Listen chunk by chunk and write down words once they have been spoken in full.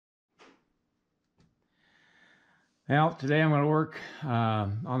Well, today I'm going to work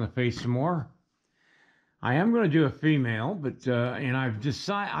on the face some more. I am going to do a female, but and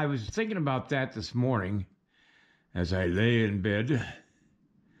I was thinking about that this morning as I lay in bed.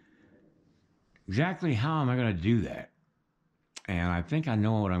 Exactly how am I going to do that? And I think I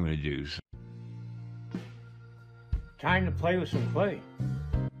know what I'm going to do. So, time to play with some clay.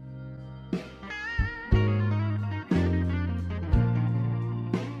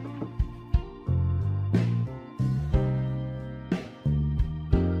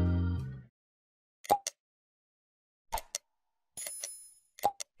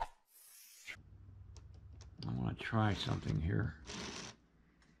 I want to try something here.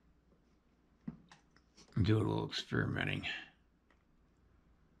 Do a little experimenting.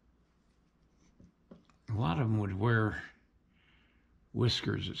 A lot of them would wear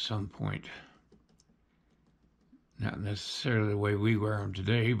whiskers at some point. Not necessarily the way we wear them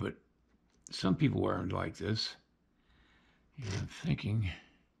today, but some people wear them like this. And I'm thinking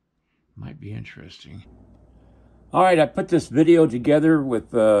it might be interesting. All right, I put this video together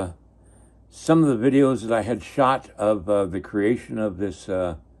with some of the videos that I had shot of the creation of this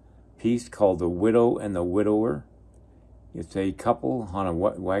piece called The Widow and the Widower. It's a couple on a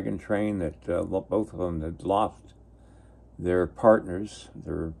wagon train that both of them had lost their partners,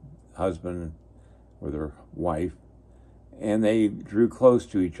 their husband or their wife, and they drew close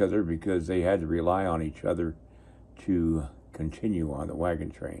to each other because they had to rely on each other to continue on the wagon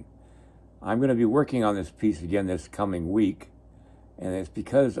train. I'm going to be working on this piece again this coming week, and it's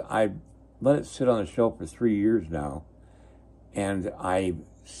because I let it sit on the shelf for 3 years now, and I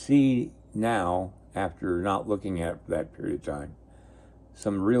see now, after not looking at it for that period of time,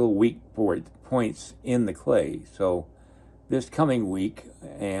 some real weak points in the clay. So this coming week,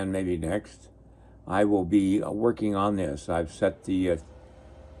 and maybe next, I will be working on this. I've set the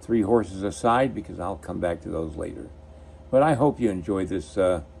 3 horses aside because I'll come back to those later. But I hope you enjoy this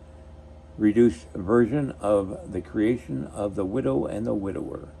reduced version of the creation of The Widow and the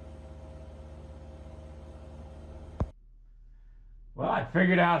Widower. Well, I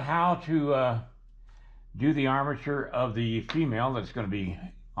figured out how to do the armature of the female that's going to be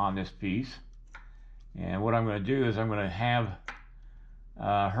on this piece. And what I'm going to do is I'm going to have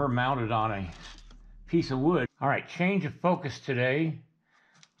her mounted on a piece of wood. All right, change of focus today.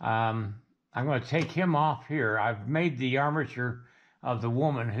 I'm going to take him off here. I've made the armature of the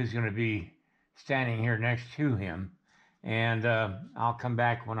woman who's going to be standing here next to him. And I'll come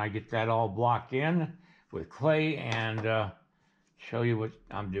back when I get that all blocked in with clay and show you what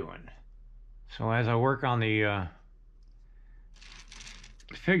I'm doing. So as I work on the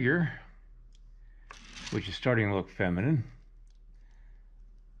figure, which is starting to look feminine,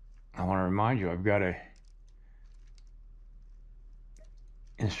 I want to remind you I've got a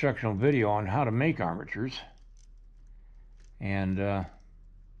instructional video on how to make armatures, and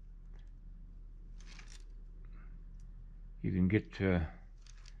you can get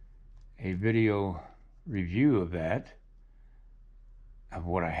a video review of that, of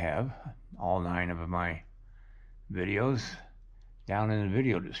what I have, all 9 of my videos. Down in the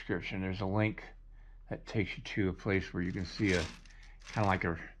video description there's a link that takes you to a place where you can see a kind of like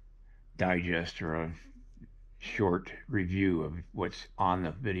a digest or a short review of what's on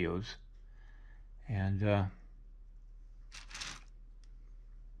the videos. And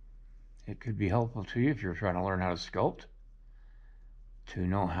it could be helpful to you if you're trying to learn how to sculpt, to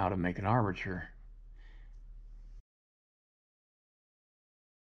know how to make an armature.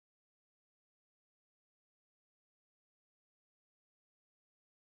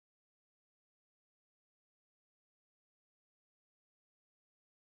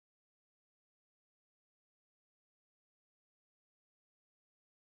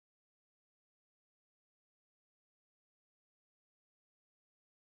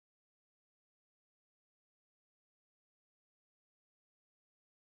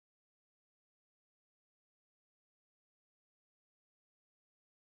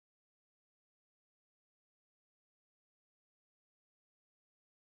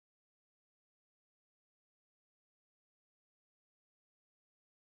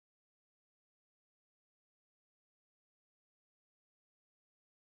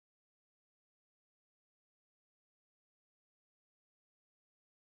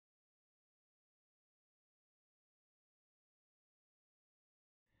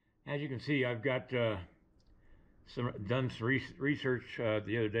 As you can see, I've got done some research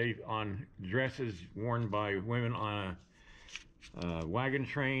the other day on dresses worn by women on a wagon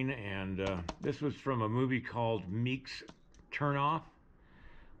train, and this was from a movie called Meek's Turnoff,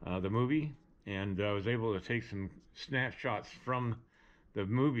 the movie, and I was able to take some snapshots from the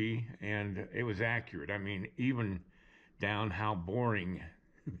movie, and it was accurate. I mean, even down how boring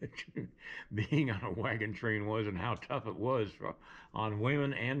being on a wagon train was and how tough it was on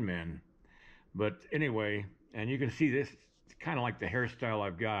women and men. But anyway, and you can see this kind of like the hairstyle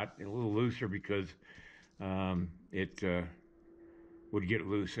I've got, a little looser because it would get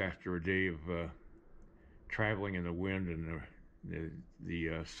loose after a day of traveling in the wind and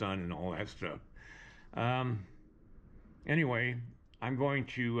the sun and all that stuff. Anyway, I'm going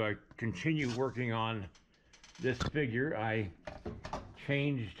to continue working on this figure. I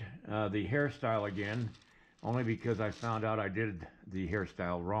changed the hairstyle again, only because I found out I did the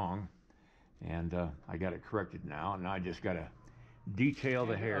hairstyle wrong, and I got it corrected now, and I just got to detail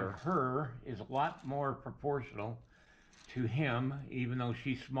the hair. Her is a lot more proportional to him, even though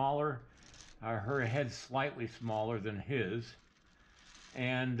she's smaller. Her head's slightly smaller than his,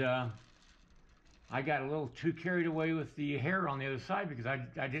 and I got a little too carried away with the hair on the other side because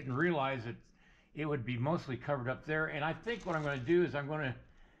I didn't realize that it would be mostly covered up there. And I think what I'm going to do is I'm going to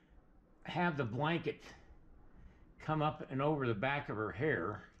have the blanket come up and over the back of her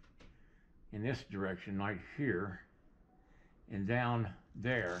hair in this direction, right here, and down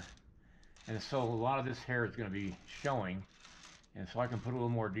there. And so a lot of this hair is going to be showing, and so I can put a little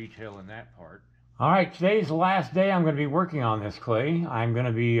more detail in that part. All right, today's the last day I'm going to be working on this clay. I'm going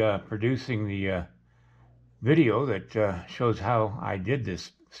to be producing the video that shows how I did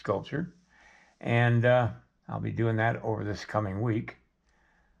this sculpture, and I'll be doing that over this coming week.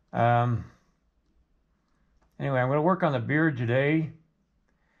 Anyway, I'm going to work on the beard today,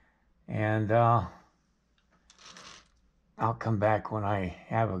 and I'll come back when I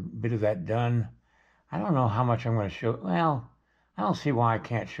have a bit of that done. I don't know how much I'm going to show. Well, I don't see why I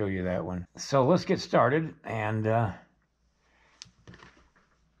can't show you that one. So let's get started and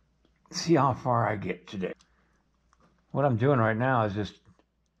see how far I get today. What I'm doing right now is just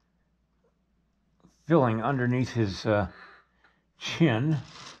filling underneath his chin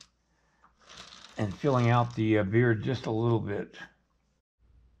and filling out the beard just a little bit.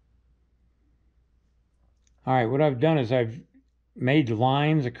 All right, what I've done is I've made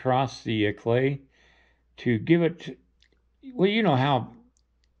lines across the clay to give it, well, you know how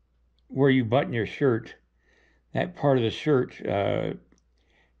where you button your shirt, that part of the shirt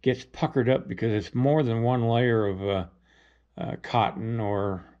gets puckered up because it's more than one layer of cotton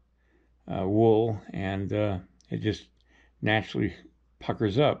or wool, and it just naturally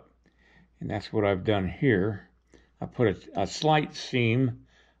puckers up. And that's what I've done here. I put a slight seam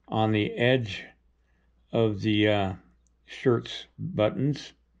on the edge of the shirt's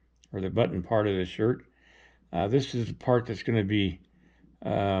buttons, or the button part of the shirt. This is the part that's going to be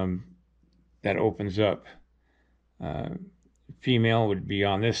that opens up. Female would be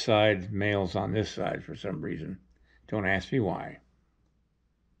on this side, male's on this side for some reason. Don't ask me why.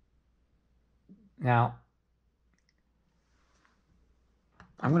 Now,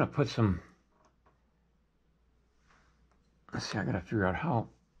 I'm going to put some, let's see, I got to figure out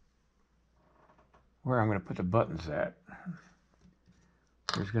where I'm going to put the buttons at.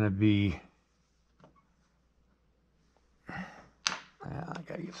 There's going to be, I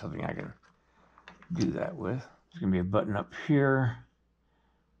got to get something I can do that with. There's going to be a button up here,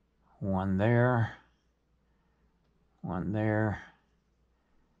 one there, and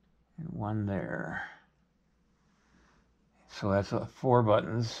one there. So that's 4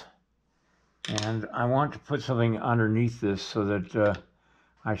 buttons. And I want to put something underneath this so that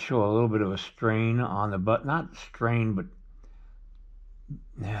I show a little bit of a strain on the button. Not strain, but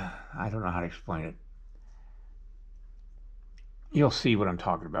I don't know how to explain it. You'll see what I'm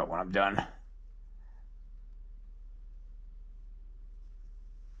talking about when I'm done.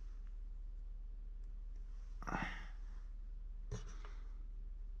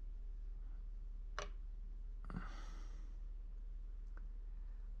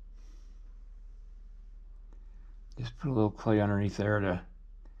 Just put a little clay underneath there to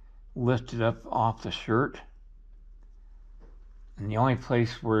lift it up off the shirt. And the only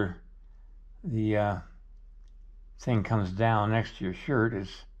place where the thing comes down next to your shirt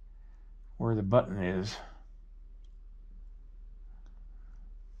is where the button is.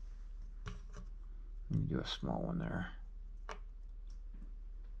 Let me do a small one there.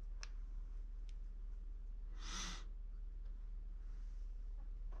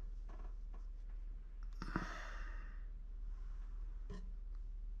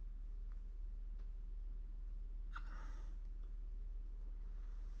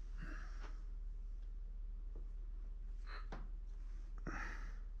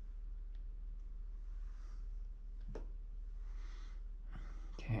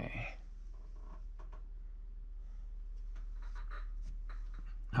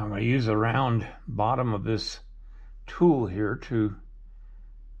 I'm going to use the round bottom of this tool here to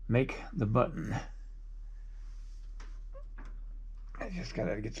make the button. I just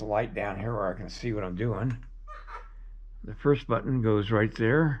gotta get the light down here where I can see what I'm doing. The first button goes right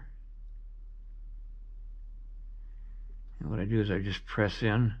there. And what I do is I just press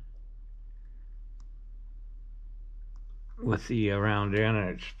in with the round end, and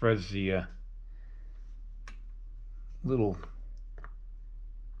it spreads the little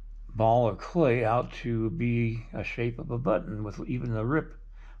ball of clay out to be a shape of a button with even the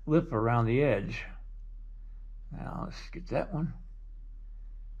lip around the edge. Now let's get that one.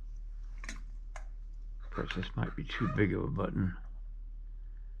 Of course, this might be too big of a button.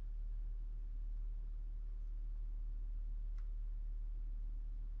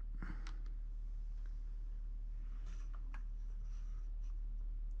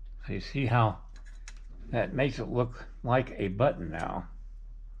 So you see how that makes it look like a button now.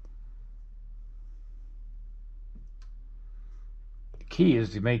 The key is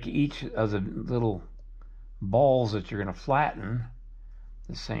to make each of the little balls that you're going to flatten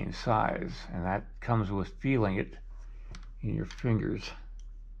the same size, and that comes with feeling it in your fingers.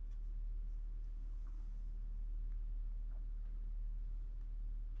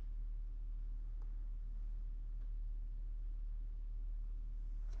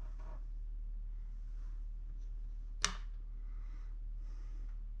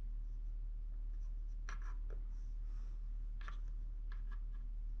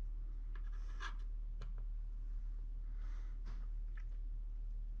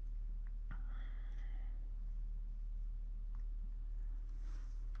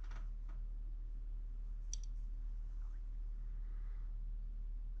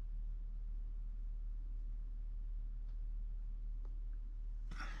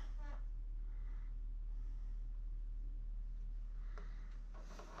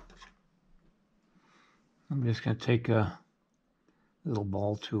 I'm just going to take a little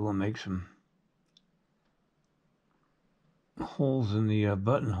ball tool and make some holes in the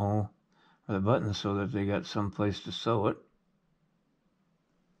buttonhole or the button so that they got some place to sew it.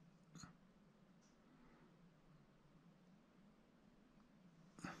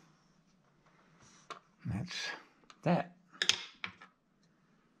 That's that.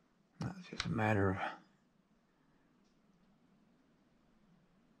 Now it's just a matter of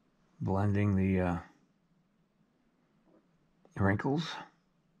blending the wrinkles.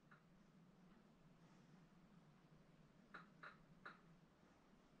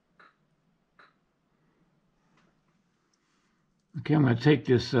 Okay, I'm going to take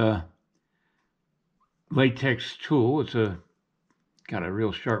this latex tool. It's got a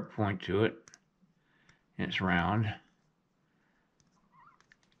real sharp point to it, and it's round.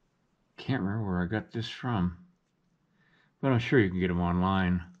 Can't remember where I got this from, but I'm sure you can get them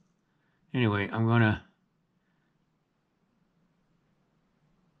online. Anyway, I'm going to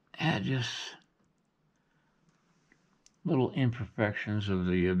add just little imperfections of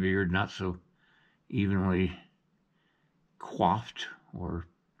the beard, not so evenly coiffed or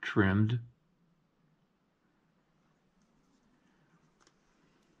trimmed.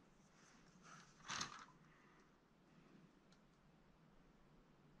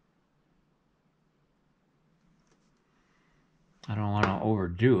 I don't want to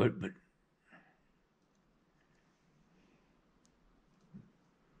overdo it, but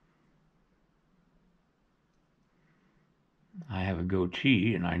I have a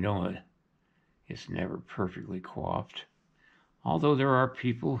goatee, and I know it's never perfectly coiffed. Although there are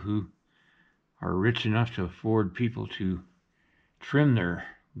people who are rich enough to afford people to trim their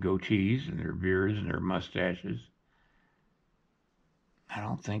goatees and their beards and their mustaches. I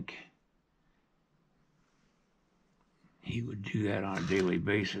don't think he would do that on a daily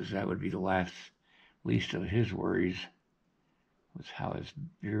basis. That would be the least of his worries, was how his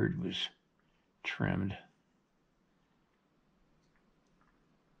beard was trimmed.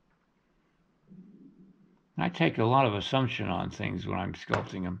 I take a lot of assumption on things when I'm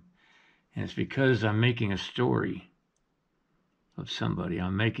sculpting them, and it's because I'm making a story of somebody.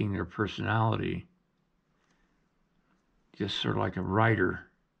 I'm making their personality, just sort of like a writer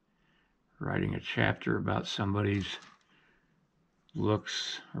writing a chapter about somebody's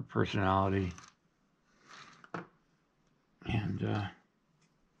looks or personality. And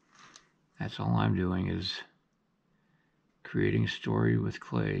that's all I'm doing, is creating a story with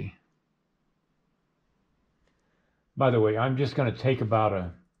clay. By the way, I'm just going to take about a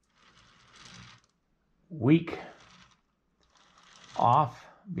week off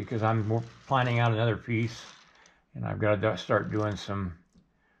because I'm planning out another piece, and I've got to start doing some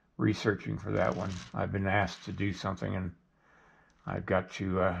researching for that one. I've been asked to do something, and I've got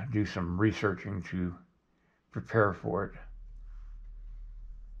to do some researching to prepare for it.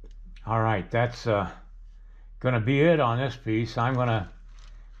 All right, that's going to be it on this piece. I'm going to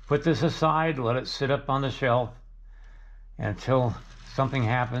put this aside, let it sit up on the shelf until something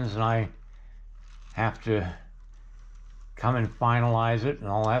happens and I have to come and finalize it and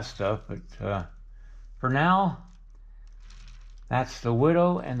all that stuff. But for now, that's The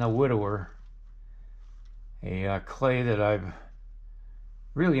Widow and the Widower, a clay that I've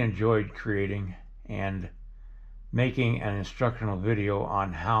really enjoyed creating and making an instructional video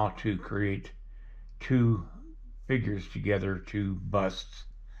on how to create two figures together, two busts,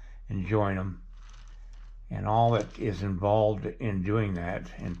 and join them, and all that is involved in doing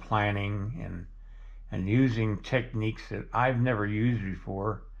that, and planning and using techniques that I've never used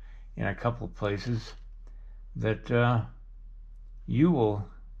before in a couple of places that you will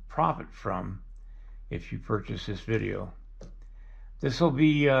profit from if you purchase this video. This will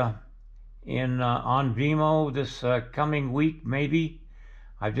be on Vimeo this coming week, maybe.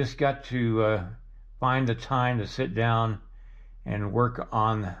 I've just got to find the time to sit down and work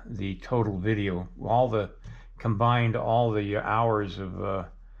on the total video, combined all the hours of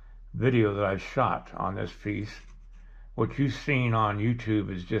video that I've shot on this piece. What you've seen on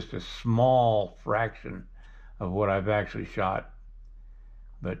YouTube is just a small fraction of what I've actually shot.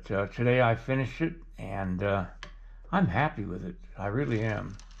 But today I finished it, and I'm happy with it. I really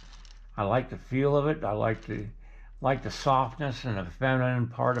am. I like the feel of it. I like the softness and the feminine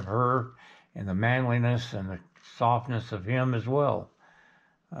part of her, and the manliness and the softness of him as well.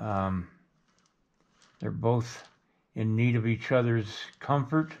 They're both in need of each other's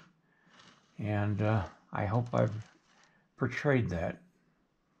comfort, and I hope I've portrayed that.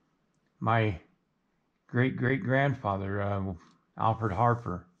 My great-great-grandfather, Alfred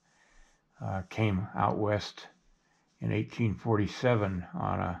Harper, came out west in 1847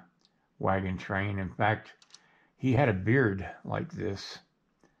 on a wagon train. In fact, he had a beard like this.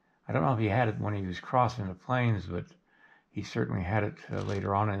 I don't know if he had it when he was crossing the plains, but he certainly had it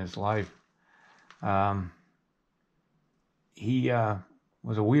later on in his life. He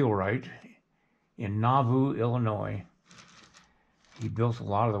was a wheelwright in Nauvoo, Illinois. He built a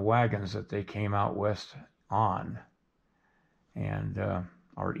lot of the wagons that they came out west on and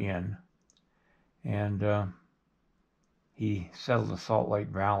are in. And he settled the Salt Lake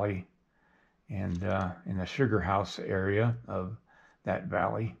Valley and in the Sugar House area of that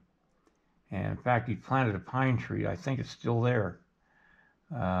valley. And in fact, he planted a pine tree. I think it's still there.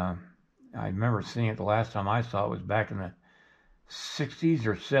 I remember seeing it the last time I saw it was back in the 60s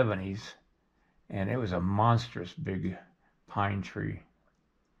or 70s, and it was a monstrous big pine tree.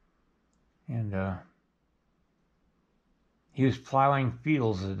 And he was plowing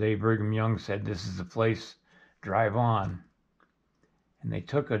fields the day Brigham Young said, "This is the place, drive on." And they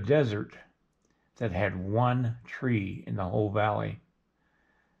took a desert that had one tree in the whole valley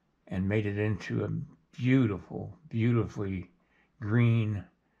and made it into a beautiful, beautifully green,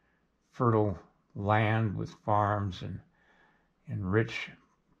 fertile land with farms and rich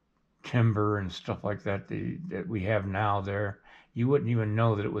timber and stuff like that that we have now there. You wouldn't even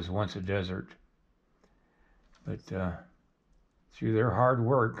know that it was once a desert. But through their hard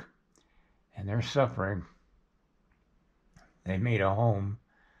work and their suffering, they made a home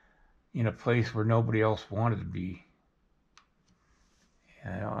in a place where nobody else wanted to be.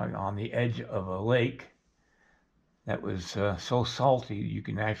 On the edge of a lake that was so salty you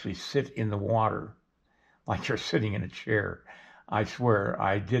can actually sit in the water like you're sitting in a chair. I swear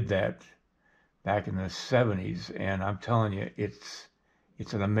I did that back in the 70s, and I'm telling you, it's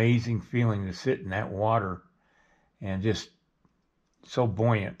an amazing feeling to sit in that water and just so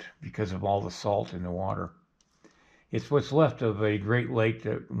buoyant because of all the salt in the water. It's what's left of a great lake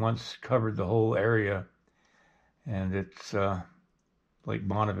that once covered the whole area, and it's Lake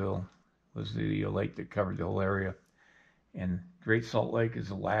Bonneville was the lake that covered the whole area, and Great Salt Lake is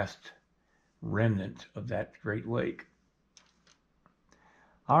the last remnant of that great lake.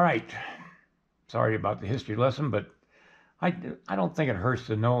 All right, sorry about the history lesson, but I don't think it hurts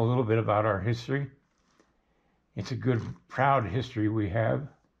to know a little bit about our history. It's a good, proud history we have,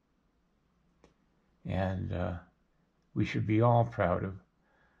 and we should be all proud of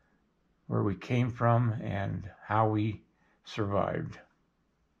where we came from and how we survived.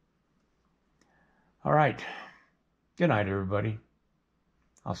 All right. Good night, everybody.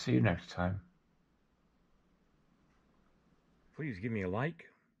 I'll see you next time. Please give me a like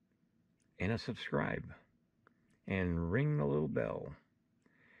and a subscribe and ring the little bell.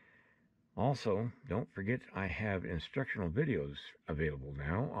 Also, don't forget I have instructional videos available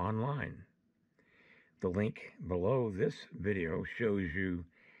now online. The link below this video shows you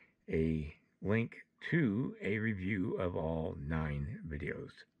a link to a review of all 9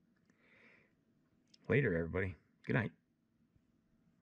 videos. Later, everybody. Good night.